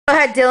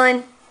ahead,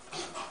 Dylan.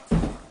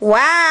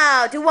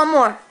 Wow, do one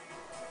more.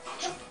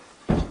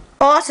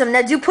 Awesome,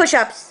 now do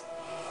push-ups.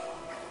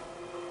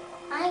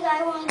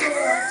 I want to do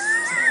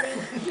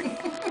it.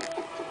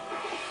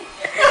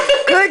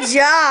 Good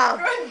job.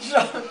 Good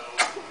job.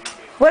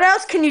 What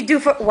else can you do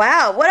for,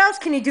 wow, what else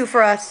can you do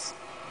for us?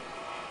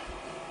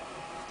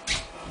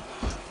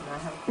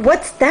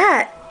 What's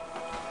that?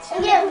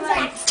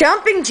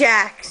 Jumping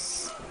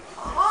jacks.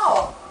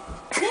 Oh,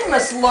 you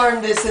must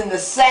learn this in the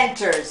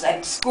centers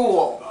at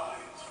school.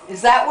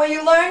 Is that where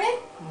you learn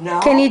it?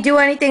 No. Can you do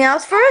anything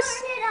else for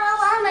us? I learned it all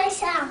by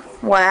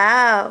myself.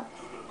 Wow.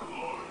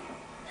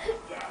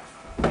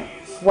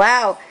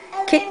 Wow. I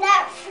learned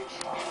that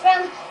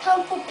from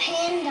Kung Fu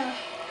Panda.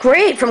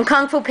 Great, from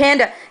Kung Fu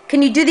Panda.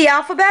 Can you do the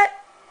alphabet?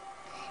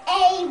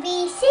 A,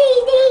 B, C,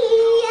 D,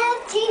 E,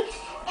 F, G,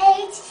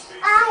 H,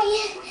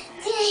 I,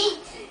 J,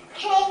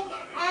 K,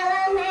 L,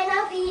 M, N,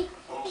 O, P,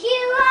 Q,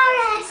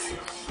 R, S,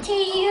 T,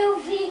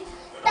 U, V,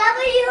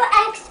 W,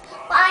 X,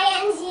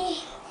 Y, and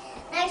Z.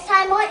 Next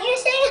time, won't you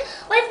sing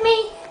with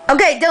me?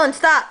 Okay, Dylan,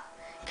 stop.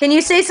 Can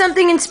you say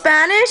something in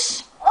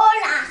Spanish?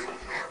 Hola.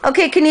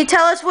 Okay, can you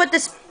tell us what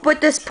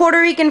this Puerto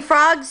Rican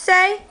frogs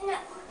say? No.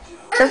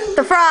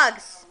 The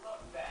frogs.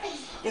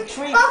 The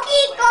tree.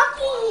 Coqui,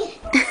 coqui.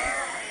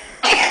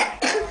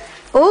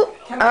 Oh,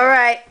 all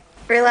right.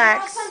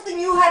 Relax. Something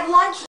you had lunch